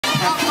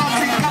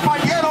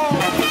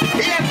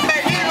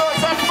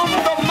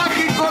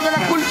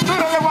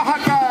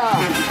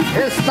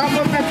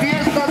Estamos de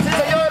fiesta, sí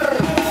señor.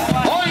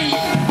 Hoy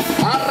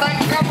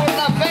arrancamos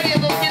la Feria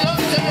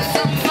 2011 de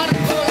San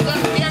Marcos,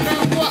 Arteaga,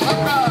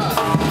 Oaxaca.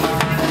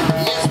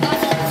 Y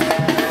estamos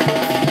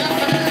ya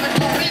con el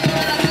recorrido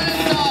de la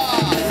Calenda.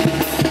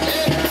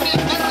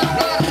 En primer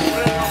lugar,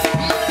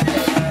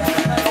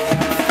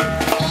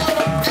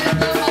 el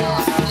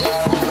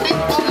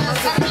burrito de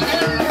San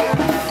Miguel,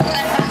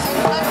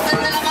 representante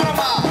de la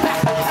maroma.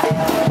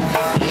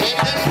 En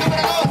el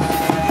número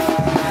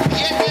 2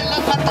 vienen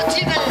los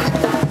matachines.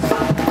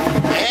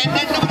 En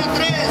el número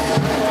 3,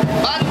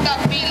 Banda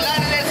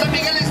Pilar de San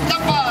Miguel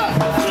Estapa.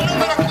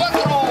 Número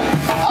 4,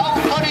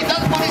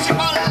 Autoridad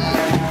Municipal.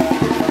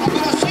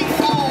 Número 5,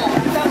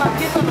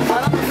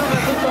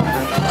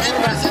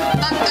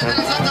 representantes de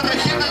las otras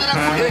regiones de la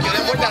comunidad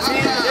de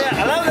Oaxaca.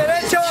 ¡Al lado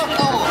derecho!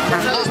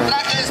 Los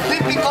trajes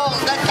típicos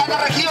de cada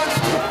región.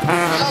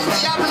 Los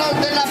diablos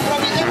de la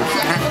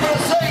Providencia. Número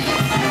 6,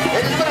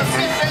 el número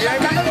 7, la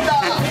Calenda.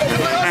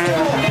 Número 8,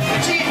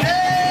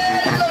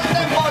 Chinelos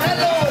de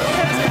Morelos.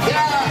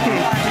 Ya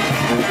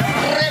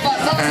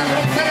rebasadas las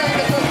fronteras de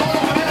nuestro estado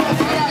Morelos.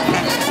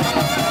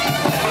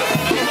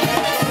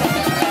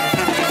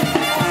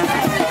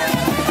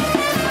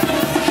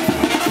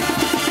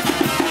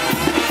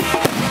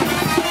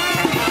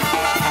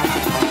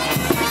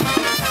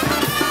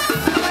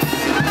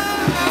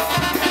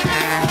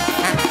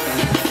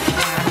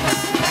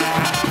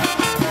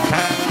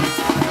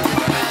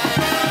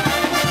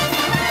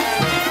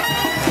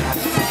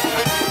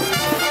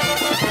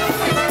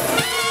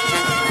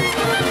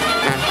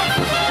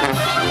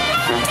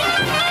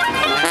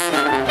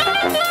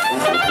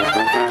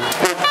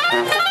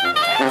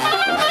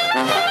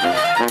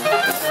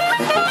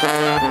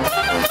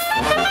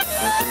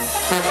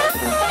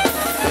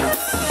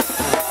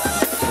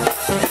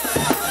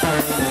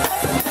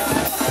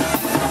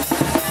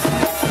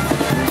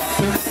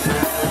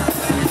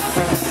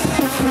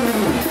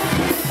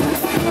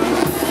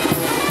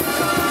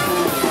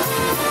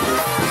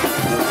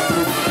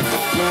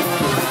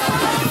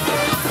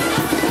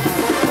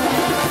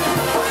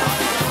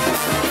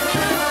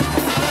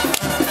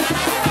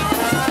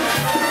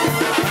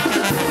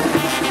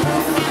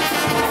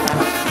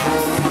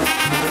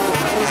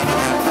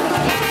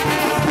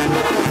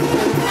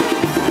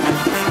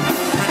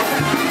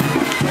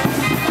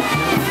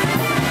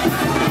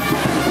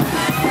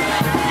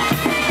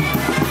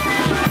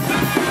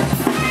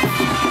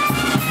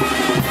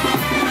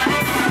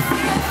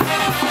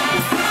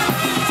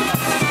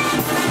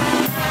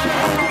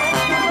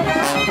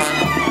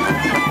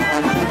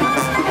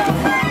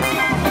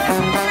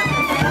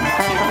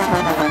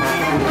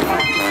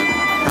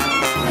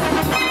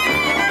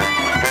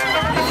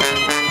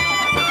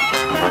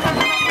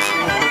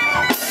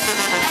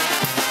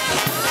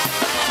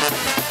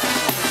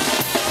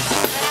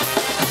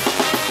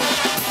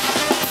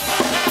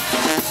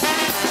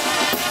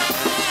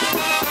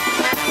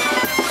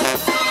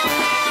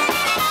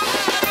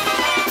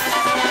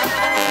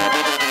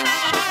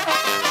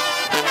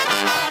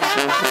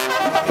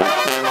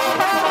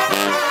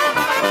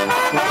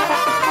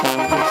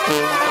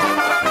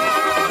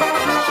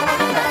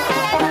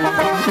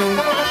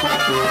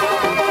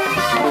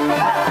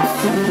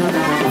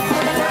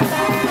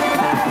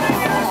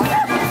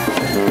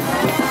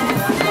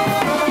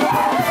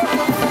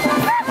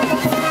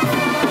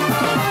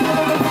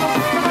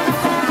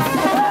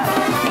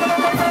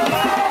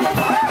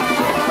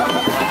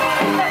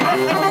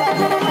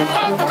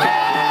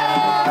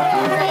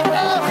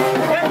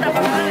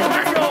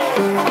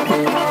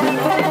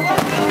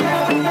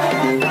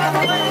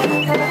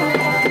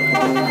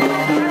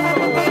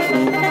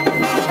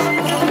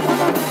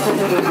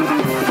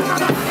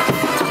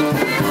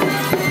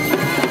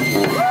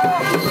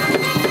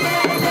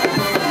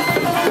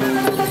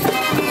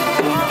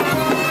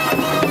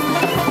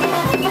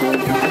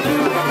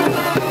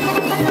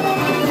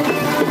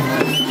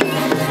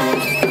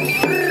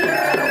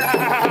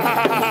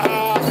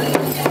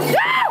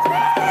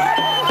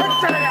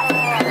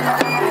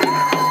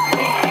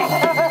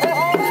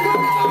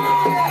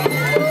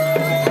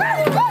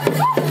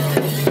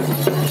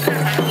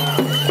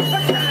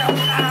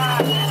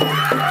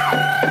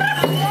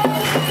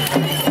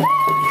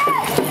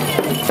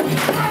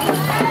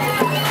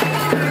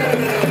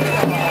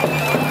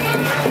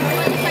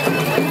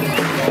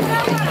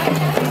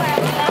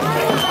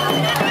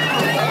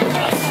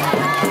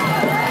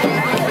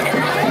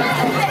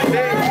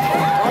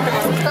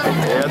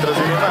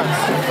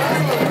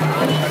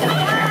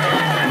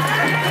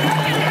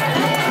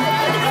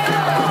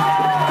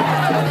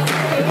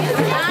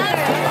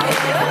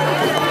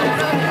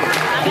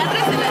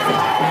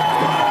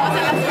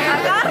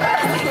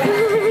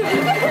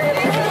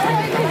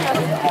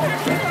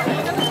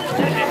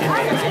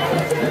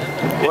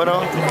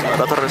 Bueno,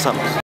 rato regresamos.